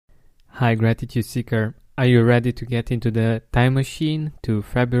Hi, Gratitude Seeker. Are you ready to get into the time machine to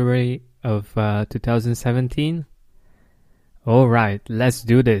February of 2017? Alright, let's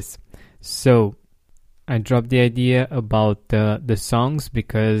do this. So, I dropped the idea about the songs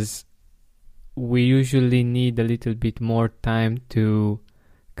because we usually need a little bit more time to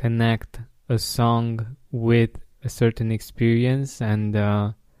connect a song with a certain experience,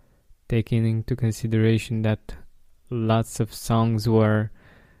 and taking into consideration that lots of songs were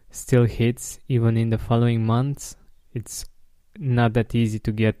still hits even in the following months, it's not that easy to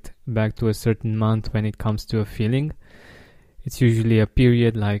get back to a certain month when it comes to a feeling. It's usually a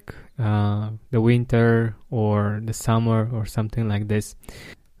period like the winter or the summer or something like this.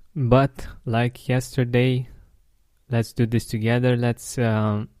 But like yesterday, let's do this together. Let's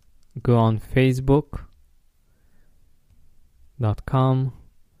go on facebook.com,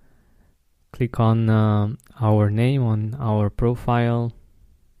 click on our name on our profile,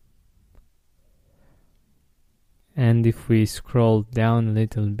 and if we scroll down a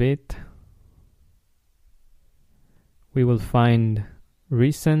little bit, we will find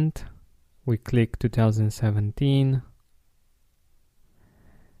recent. We click 2017,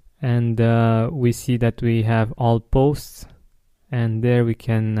 and we see that we have all posts, and there we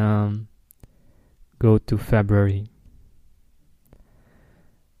can go to February.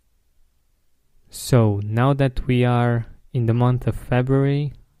 So now that we are in the month of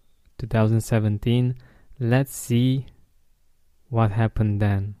February 2017, let's see what happened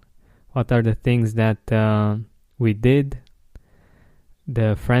then. What are the things that we did,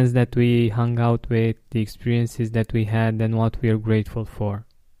 the friends that we hung out with, the experiences that we had, and what we are grateful for.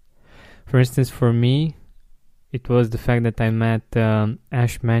 For instance, for me, it was the fact that I met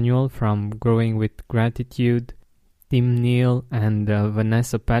Ash Manuel from Growing with Gratitude, Tim Neal, and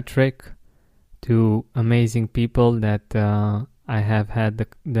Vanessa Patrick, two amazing people that I have had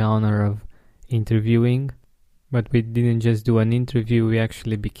the honor of interviewing. But we didn't just do an interview, we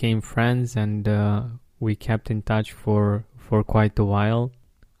actually became friends, and we kept in touch for quite a while.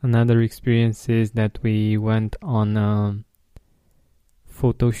 Another experience is that we went on a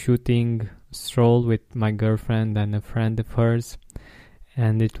photo shooting stroll with my girlfriend and a friend of hers,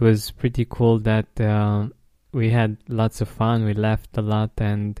 and it was pretty cool that we had lots of fun. We laughed a lot,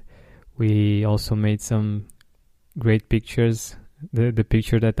 and we also made some great pictures. The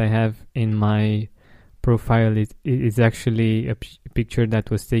picture that I have in my profile is actually a picture that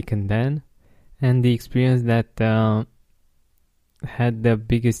was taken then. And the experience that had the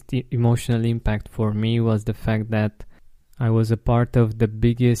biggest emotional impact for me was the fact that I was a part of the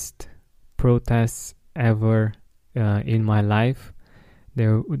biggest protests ever in my life.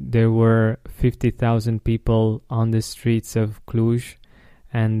 There were 50,000 people on the streets of Cluj,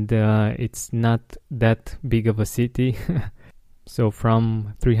 and it's not that big of a city. So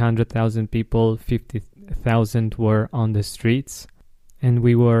from 300,000 people, 50,000 were on the streets. And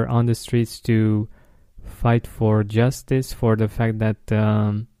we were on the streets to fight for justice, for the fact that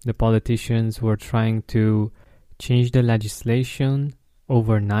the politicians were trying to change the legislation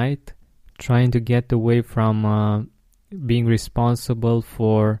overnight, trying to get away from being responsible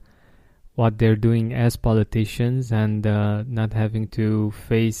for what they're doing as politicians, and not having to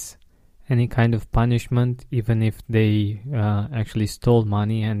face any kind of punishment, even if they actually stole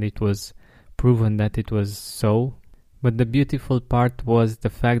money and it was proven that it was so. But the beautiful part was the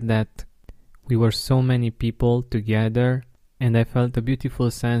fact that we were so many people together, and I felt a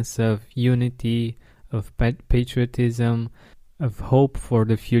beautiful sense of unity, of patriotism, of hope for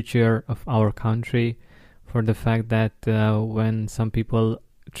the future of our country, for the fact that when some people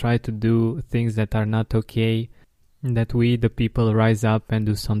try to do things that are not okay, that we, the people, rise up and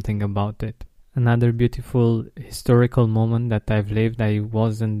do something about it. Another beautiful historical moment that I've lived, I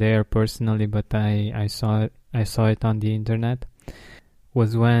wasn't there personally, but I saw it on the internet,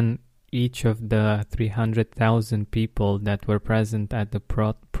 was when each of the 300,000 people that were present at the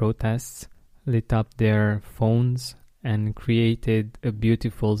protests lit up their phones and created a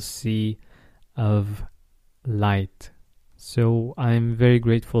beautiful sea of light. So I'm very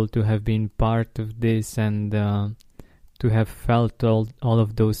grateful to have been part of this, and to have felt all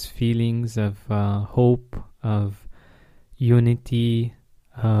of those feelings of hope, of unity,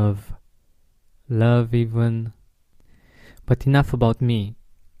 of love even. But enough about me.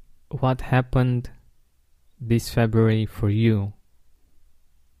 What happened this February for you?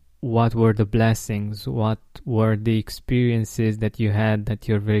 What were the blessings? What were the experiences that you had that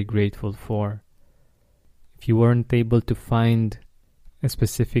you're very grateful for? If you weren't able to find a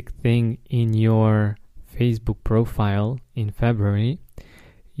specific thing in your Facebook profile in February,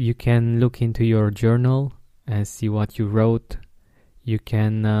 you can look into your journal and see what you wrote. You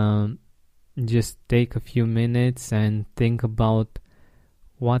can just take a few minutes and think about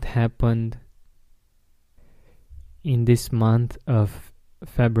what happened in this month of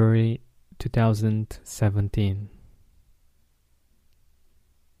February 2017.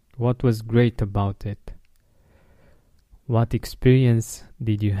 What was great about it? What experience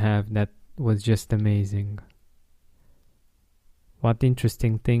did you have that was just amazing? What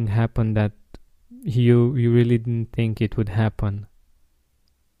interesting thing happened that you really didn't think it would happen?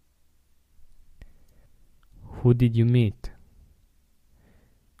 Who did you meet?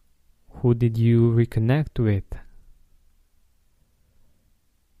 Who did you reconnect with?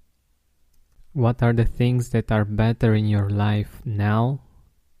 What are the things that are better in your life now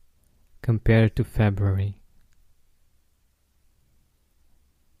compared to February?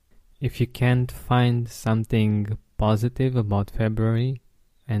 If you can't find something positive about February,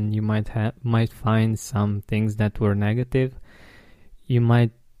 and you might find some things that were negative, you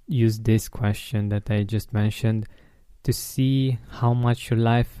might use this question that I just mentioned to see how much your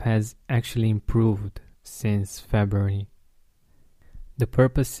life has actually improved since February. The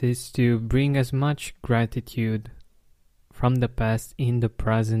purpose is to bring as much gratitude from the past in the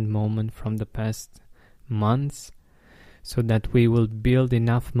present moment, from the past months, so that we will build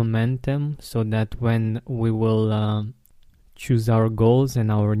enough momentum so that when we will choose our goals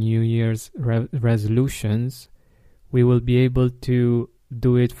and our New Year's resolutions, we will be able to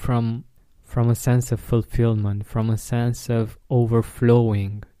do it from a sense of fulfillment, from a sense of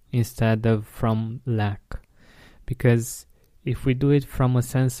overflowing instead of from lack. Because if we do it from a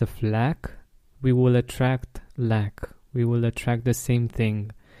sense of lack, we will attract lack. We will attract the same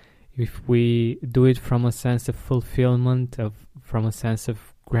thing. If we do it from a sense of fulfillment, from a sense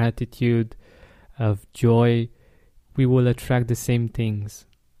of gratitude, of joy, we will attract the same things.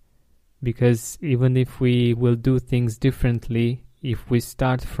 Because even if we will do things differently, if we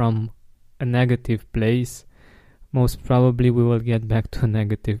start from a negative place, most probably we will get back to a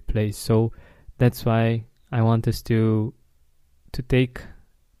negative place. So that's why I want us to take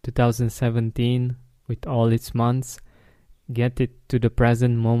 2017 with all its months, get it to the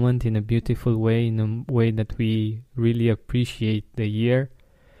present moment in a beautiful way, in a way that we really appreciate the year,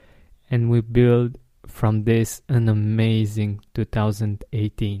 and we build from this an amazing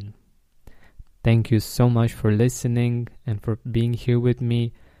 2018. Thank you so much for listening and for being here with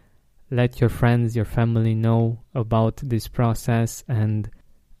me. Let your friends, your family know about this process and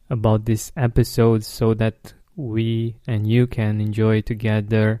about this episode so that we and you can enjoy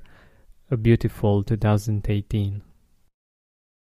together a beautiful 2018.